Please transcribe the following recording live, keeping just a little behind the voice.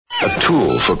A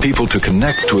tool for people to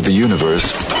connect with the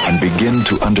universe and begin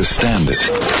to understand it.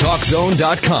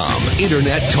 TalkZone.com,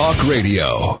 Internet Talk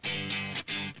Radio.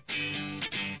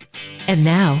 And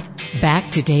now,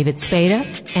 back to David Spada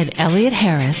and Elliot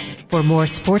Harris for more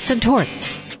Sports and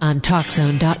Torts on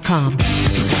TalkZone.com.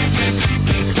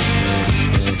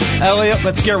 Elliot,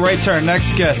 let's get right to our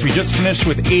next guest. We just finished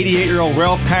with 88-year-old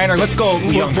Ralph Kiner. Let's go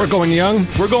younger. We're going young?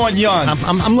 We're going young.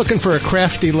 I'm looking for a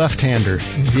crafty left-hander.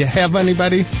 Do you have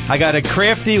anybody? I got a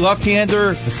crafty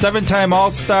left-hander, a 7-time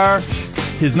All-Star.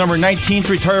 His number 19's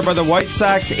retired by the White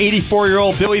Sox,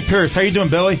 84-year-old Billy Pierce. How you doing,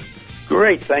 Billy?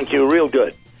 Great, thank you. Real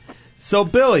good. So,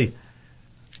 Billy,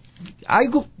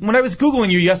 when I was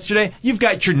Googling you yesterday, you've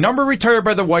got your number retired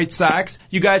by the White Sox.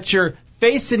 You got your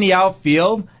face in the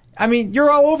outfield. I mean, you're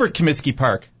all over Comiskey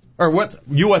Park. Or what's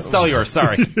U.S. Cellular,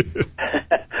 sorry.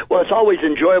 Well, it's always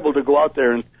enjoyable to go out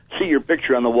there and see your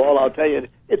picture on the wall. I'll tell you,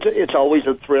 it's always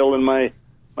a thrill, and my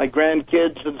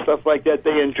grandkids and stuff like that,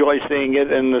 they enjoy seeing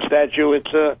it. And the statue,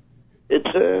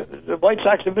 the White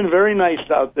Sox have been very nice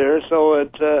out there, so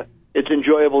it's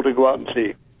enjoyable to go out and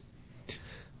see.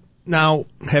 Now,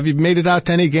 have you made it out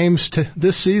to any games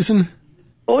this season?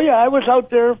 Oh, yeah, I was out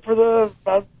there for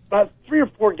about 3 or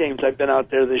 4 games I've been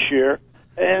out there this year.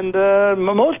 And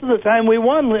most of the time we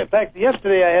won. In fact,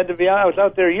 yesterday I was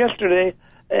out there yesterday,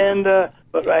 and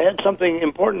but I had something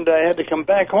important I had to come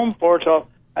back home for, so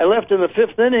I left in the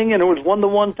 5th inning, and it was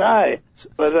 1-1 tie.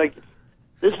 But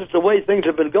this is the way things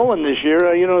have been going this year.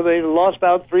 They lost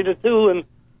out 3-2, and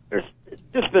it's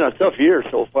just been a tough year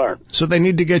so far. So they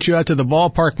need to get you out to the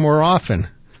ballpark more often.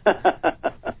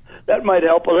 That might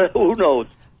help a little. Who knows?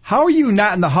 How are you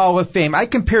not in the Hall of Fame? I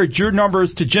compared your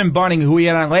numbers to Jim Bunning, who we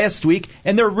had on last week,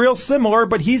 and they're real similar,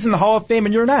 but he's in the Hall of Fame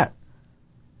and you're not.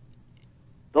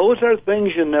 Those are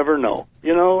things you never know.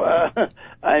 We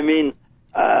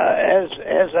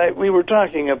were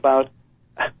talking about,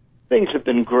 things have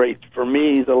been great for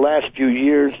me the last few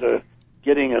years,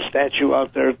 getting a statue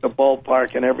out there at the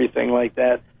ballpark and everything like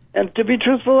that. And to be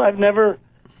truthful,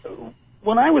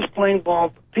 when I was playing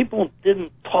ball, people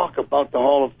didn't talk about the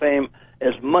Hall of Fame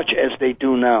as much as they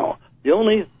do now. The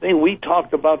only thing we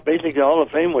talked about basically the Hall of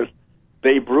Fame was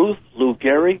Babe Ruth, Lou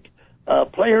Gehrig,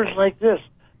 players like this.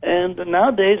 And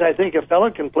nowadays, I think a fella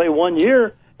can play 1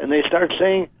 year and they start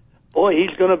saying, boy,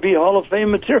 he's going to be Hall of Fame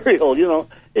material.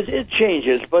 It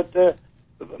changes. But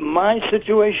my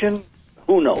situation,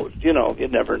 who knows? You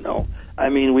never know. I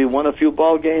mean, we won a few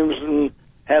ball games and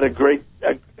had a great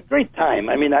time.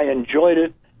 I mean, I enjoyed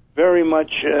it very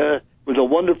much. It was a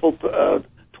wonderful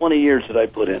 20 years that I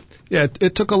put in. Yeah,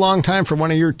 it took a long time for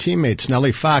one of your teammates,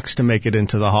 Nellie Fox, to make it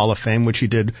into the Hall of Fame, which he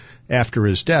did after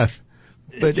his death.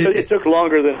 But it took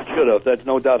longer than it should have. There's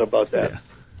no doubt about that. Yeah.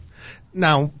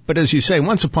 Now, but as you say,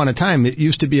 once upon a time, it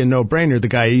used to be a no-brainer. The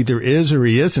guy either is or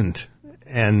he isn't.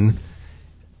 And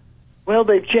well,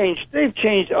 they've changed. They've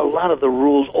changed a lot of the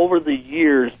rules over the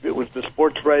years. It was the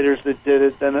sports writers that did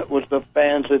it, then it was the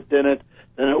fans that did it,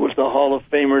 then it was the Hall of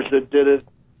Famers that did it.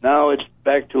 Now it's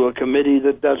back to a committee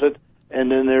that does it,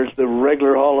 and then there's the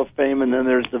regular Hall of Fame, and then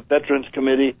there's the Veterans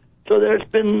Committee. So there's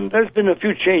been a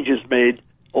few changes made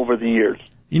over the years.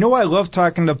 You know why I love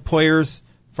talking to players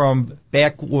from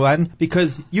back when?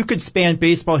 Because you could span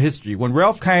baseball history. When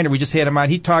Ralph Kiner, we just had him on,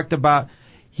 he talked about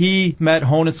he met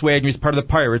Honus Wagner, he's part of the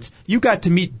Pirates. You got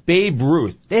to meet Babe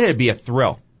Ruth. That had to be a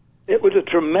thrill. It was a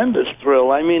tremendous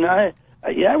thrill. I mean, I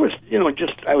was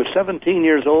 17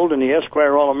 years old in the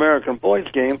Esquire All-American Boys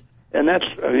game, and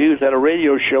he was at a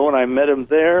radio show, and I met him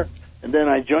there, and then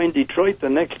I joined Detroit the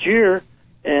next year,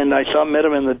 and met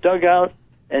him in the dugout,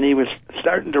 and he was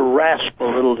starting to rasp a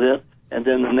little bit, and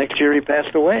then the next year he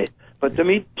passed away. But to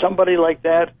meet somebody like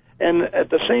that, and at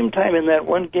the same time in that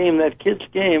one game, that kid's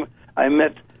game, I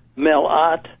met Mel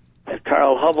Ott, and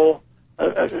Carl Hubble,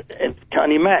 and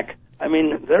Connie Mack. I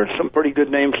mean, there's some pretty good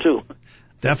names too.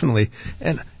 Definitely.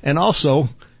 And also,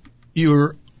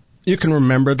 you can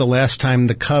remember the last time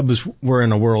the Cubs were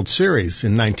in a World Series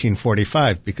in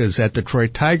 1945, because that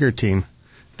Detroit Tiger team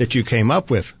that you came up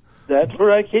with. That's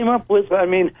where I came up with. I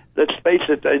mean, let's face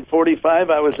it, in 45,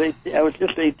 I was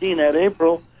just 18 that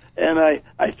April, and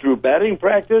I threw batting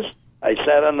practice. I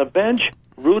sat on the bench,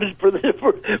 rooted for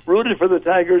the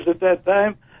Tigers at that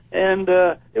time, and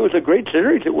it was a great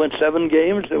series. It went 7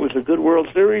 games. It was a good World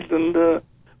Series, and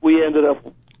we ended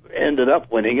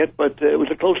up winning it, but it was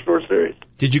a close World Series.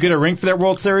 Did you get a ring for that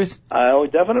World Series? Oh,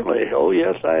 definitely. Oh,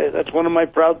 yes. That's one of my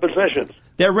proud possessions.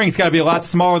 That ring's got to be a lot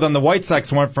smaller than the White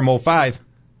Sox one from 05.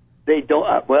 They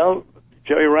don't. Well,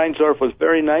 Jerry Reinsdorf was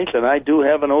very nice, and I do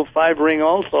have an 05 ring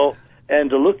also.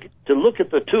 And to look at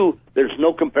the two, there's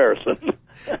no comparison.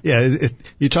 Yeah,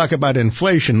 you talk about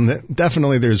inflation.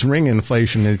 Definitely there's ring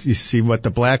inflation. You see what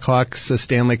the Blackhawks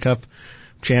Stanley Cup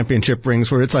championship rings,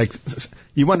 where it's like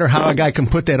you wonder how a guy can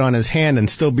put that on his hand and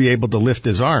still be able to lift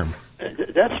his arm.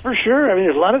 That's for sure. I mean,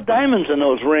 there's a lot of diamonds in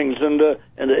those rings, and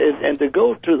to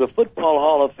go to the Football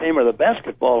Hall of Fame or the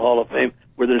Basketball Hall of Fame,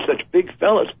 where there's such big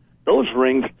fellas, those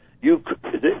rings,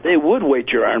 they would weight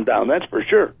your arm down. That's for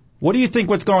sure. What do you think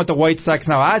what's going on with the White Sox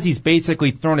now? Ozzy's basically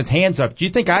thrown his hands up. Do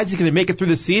you think Ozzy's going to make it through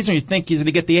the season, or you think he's going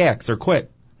to get the axe or quit?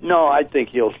 No, I think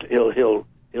he'll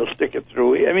stick it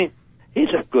through. I mean, he's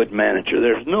a good manager.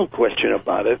 There's no question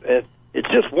about it. It's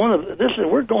just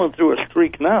we're going through a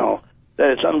streak now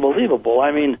that it's unbelievable.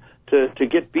 I mean, to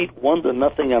get beat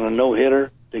 1-0 on a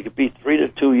no-hitter, to get beat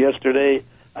 3-2 yesterday.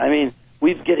 I mean,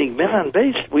 we're getting men on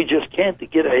base. We just can't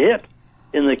get a hit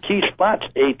in the key spots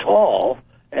at all.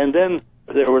 And then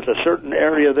there was a certain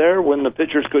area there when the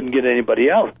pitchers couldn't get anybody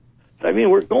out. I mean,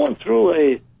 we're going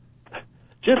through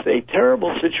just a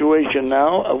terrible situation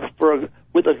now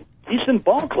with a decent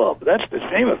ball club. That's the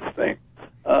shame of the thing.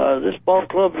 This ball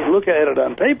club, you look at it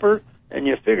on paper, and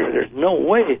you figure there's no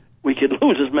way we could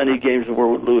lose as many games as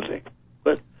we're losing.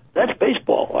 But that's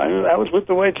baseball. I was with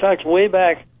the White Sox way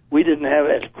back. We didn't have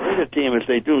as great a team as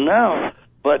they do now,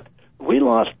 but we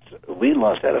lost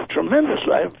at a tremendous,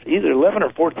 either 11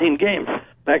 or 14 games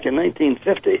back in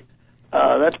 1950.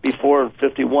 That's before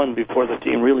 51, before the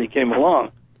team really came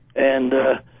along. And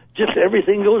just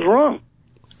everything goes wrong.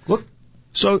 Look,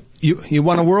 so you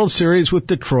won a World Series with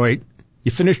Detroit.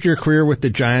 You finished your career with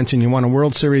the Giants, and you won a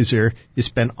World Series here. You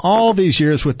spent all these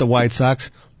years with the White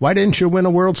Sox. Why didn't you win a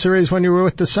World Series when you were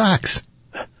with the Sox?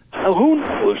 Who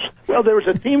knows? Well, there was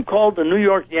a team called the New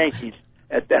York Yankees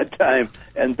at that time,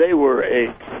 and they were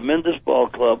a tremendous ball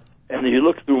club. And you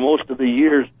look through most of the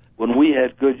years when we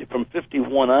had good, from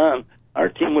 51 on, our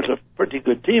team was a pretty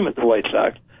good team at the White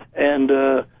Sox. And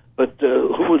but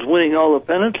who was winning all the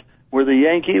pennants? Were the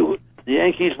Yankees. The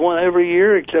Yankees won every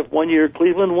year, except 1 year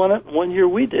Cleveland won it, 1 year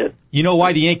we did. You know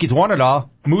why the Yankees won it all?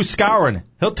 Moose Skowron.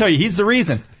 He'll tell you he's the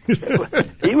reason.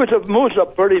 Moose a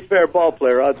pretty fair ball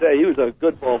player, I'll tell you. He was a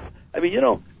good ball. I mean,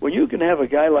 when you can have a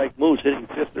guy like Moose hitting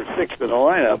fifth or sixth in a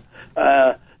lineup,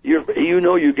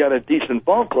 you got a decent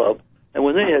ball club. And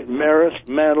when they had Maris,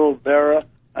 Mantle, Berra,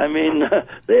 I mean,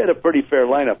 they had a pretty fair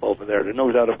lineup over there. There's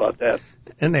no doubt about that.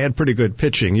 And they had pretty good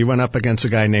pitching. You went up against a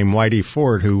guy named Whitey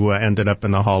Ford, who ended up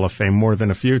in the Hall of Fame more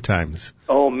than a few times.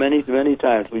 Oh, many, many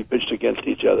times we pitched against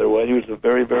each other. Well, he was a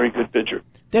very, very good pitcher.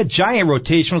 That Giant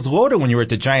rotation was loaded when you were at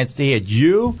the Giants. They had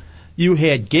you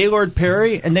had Gaylord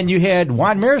Perry, and then you had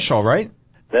Juan Marichal, right?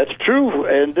 That's true.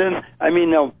 And then, I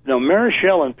mean, now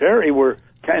Marichal and Perry were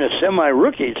kind of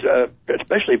semi-rookies,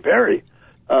 especially Perry.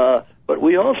 But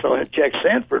we also had Jack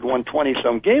Sanford won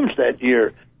 20-some games that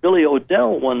year. Billy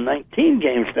O'Dell won 19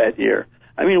 games that year.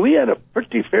 I mean, we had a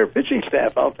pretty fair pitching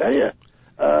staff, I'll tell you.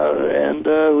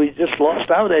 And we just lost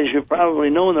out, as you probably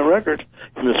know in the records,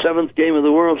 in the seventh game of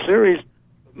the World Series.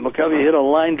 McCovey hit a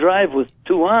line drive with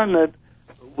 2 on that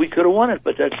we could have won it.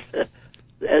 But that's,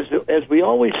 as we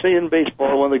always say in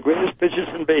baseball, one of the greatest pitches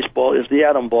in baseball is the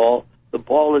atom ball, the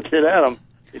ball that's hit Adam.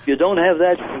 If you don't have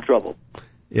that, you're in trouble.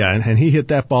 Yeah, and he hit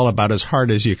that ball about as hard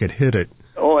as you could hit it.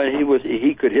 Oh, and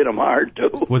he could hit them hard,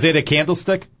 too. Was it a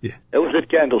Candlestick? Yeah. It was at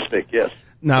Candlestick, yes.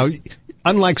 Now,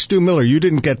 unlike Stu Miller, you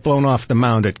didn't get blown off the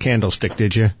mound at Candlestick,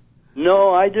 did you?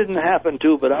 No, I didn't happen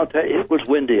to, but I'll tell you, it was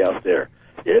windy out there.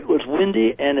 It was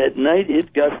windy, and at night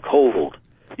it got cold.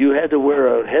 You had to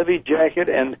wear a heavy jacket,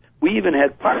 and we even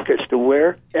had parkas to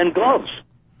wear and gloves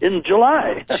in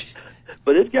July.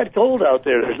 But it got cold out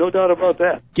there. There's no doubt about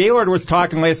that. Gaylord was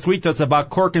talking last week to us about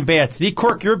corking bats. Did he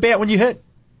cork your bat when you hit?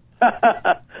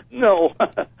 No.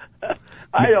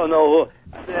 I don't know.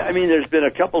 I mean, there's been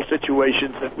a couple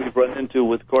situations that we've run into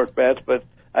with cork bats, but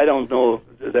I don't know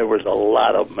if there was a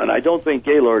lot of them, and I don't think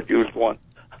Gaylord used one.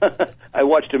 I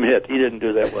watched him hit. He didn't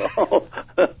do that well.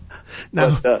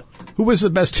 Now, but, who was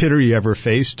the best hitter you ever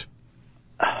faced?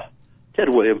 Ted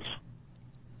Williams.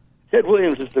 Ted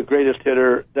Williams is the greatest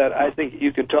hitter that I think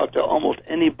you can talk to almost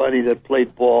anybody that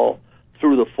played ball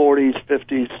through the 40s,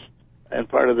 50s, and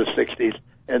part of the 60s,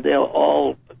 and they'll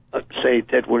all say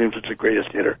Ted Williams is the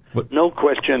greatest hitter. What? No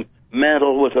question,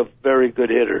 Mantle was a very good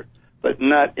hitter, but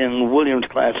not in Williams'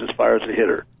 class as far as a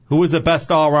hitter. Who was the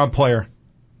best all-around player?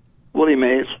 Willie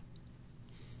Mays.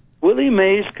 Willie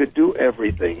Mays could do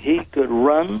everything. He could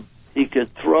run, he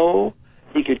could throw,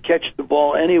 he could catch the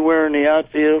ball anywhere in the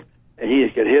outfield, and he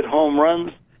could hit home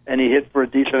runs, and he hit for a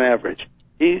decent average.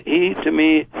 He to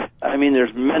me, I mean,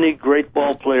 there's many great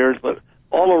ball players, but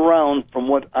all around, from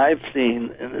what I've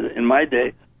seen in my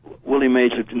day, Willie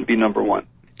Mays would be number one.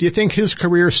 Do you think his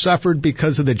career suffered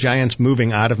because of the Giants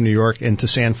moving out of New York into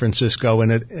San Francisco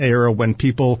in an era when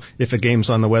people, if a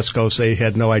game's on the West Coast, they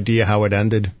had no idea how it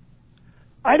ended?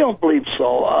 I don't believe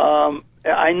so.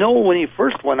 I know when he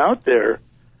first went out there,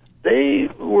 the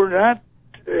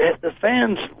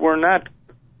fans were not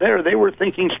there. They were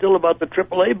thinking still about the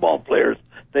AAA ball players.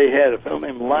 They had a fellow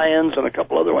named Lyons and a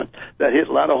couple other ones that hit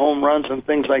a lot of home runs and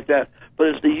things like that.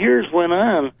 But as the years went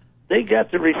on, they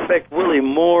got to respect Willie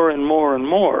more and more and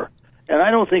more. And I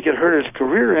don't think it hurt his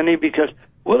career any, because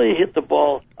Willie hit the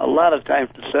ball a lot of times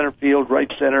to center field,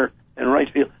 right center, and right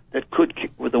field that could,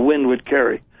 with the wind would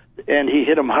carry. And he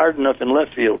hit them hard enough in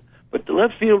left field. But the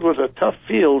left field was a tough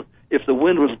field if the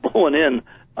wind was blowing in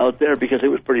out there, because it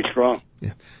was pretty strong.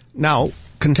 Yeah. Now,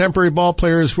 contemporary ball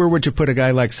players, where would you put a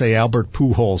guy like, say, Albert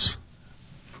Pujols?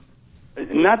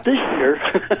 Not this year.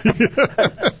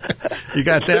 You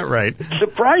got that right.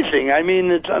 Surprising. I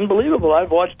mean, it's unbelievable. I've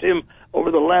watched him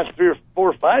over the last 4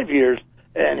 or 5 years,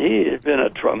 and he has been a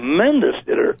tremendous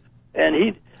hitter.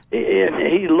 And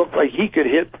he looked like he could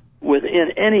hit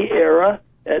within any era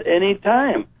at any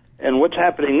time. And what's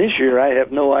happening this year, I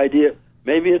have no idea.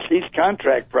 Maybe it's these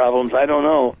contract problems. I don't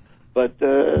know. But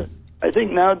I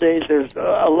think nowadays there's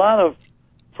a lot of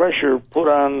pressure put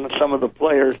on some of the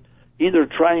players, either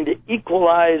trying to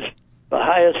equalize the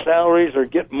highest salaries or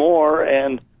get more,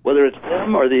 and whether it's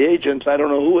them or the agents, I don't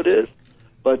know who it is.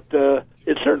 But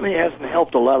it certainly hasn't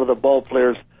helped a lot of the ball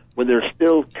players when there's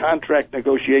still contract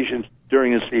negotiations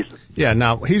during the season. Yeah,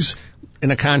 now he's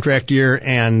in a contract year,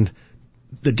 and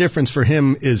the difference for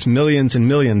him is millions and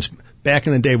millions. Back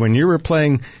in the day when you were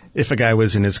playing, if a guy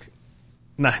was in his,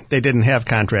 they didn't have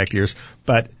contract years,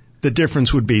 but the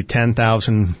difference would be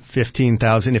 $10,000,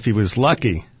 $15,000 if he was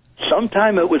lucky.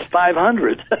 Sometime it was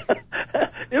 500.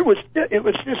 It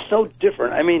was just so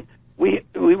different. I mean, we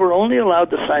were only allowed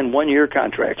to sign 1-year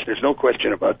contracts. There's no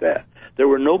question about that. There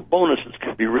were no bonuses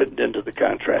could be written into the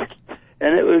contracts,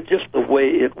 and it was just the way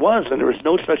it was. And there was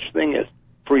no such thing as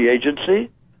free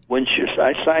agency. When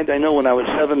I signed, I know when I was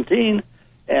 17,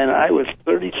 and I was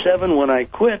 37 when I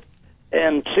quit,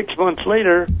 and 6 months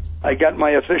later I got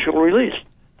my official release.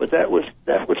 But that was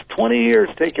 20 years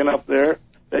taken up there,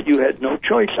 that you had no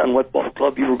choice on what ball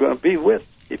club you were going to be with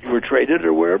if you were traded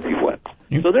or wherever you went.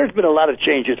 So there's been a lot of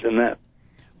changes in that.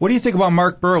 What do you think about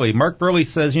Mark Burley? Mark Burley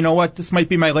says, you know what, this might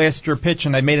be my last year pitch,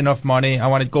 and I made enough money. I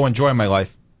want to go enjoy my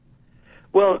life.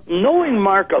 Well, knowing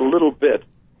Mark a little bit,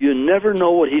 you never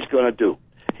know what he's going to do.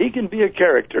 He can be a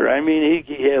character. I mean,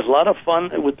 he has a lot of fun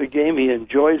with the game. He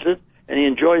enjoys it, and he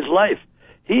enjoys life.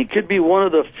 He could be one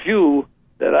of the few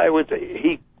that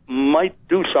he might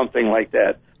do something like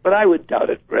that. But I would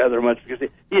doubt it rather much, because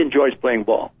he enjoys playing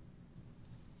ball.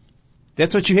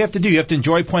 That's what you have to do. You have to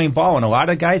enjoy playing ball. And a lot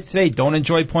of guys today don't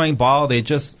enjoy playing ball. They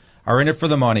just are in it for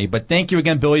the money. But thank you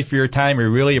again, Billy, for your time. We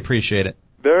really appreciate it.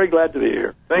 Very glad to be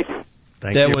here. Thank you.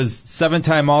 That was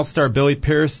 7-time All-Star Billy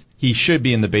Pierce. He should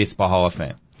be in the Baseball Hall of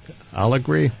Fame. I'll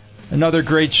agree. Another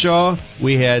great show.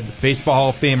 We had Baseball Hall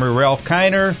of Famer Ralph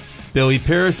Kiner, Billy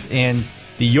Pierce, and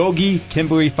the Yogi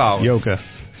Kimberly Fowler. Yoga.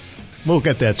 We'll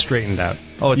get that straightened out.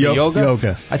 Oh, it's a yoga?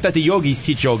 Yoga. I thought the yogis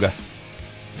teach yoga.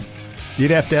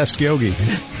 You'd have to ask Yogi.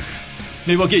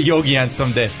 Maybe we'll get Yogi on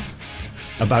someday.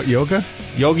 About yoga?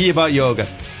 Yogi about yoga.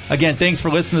 Again, thanks for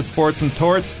listening to Sports and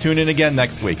Torts. Tune in again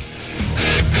next week.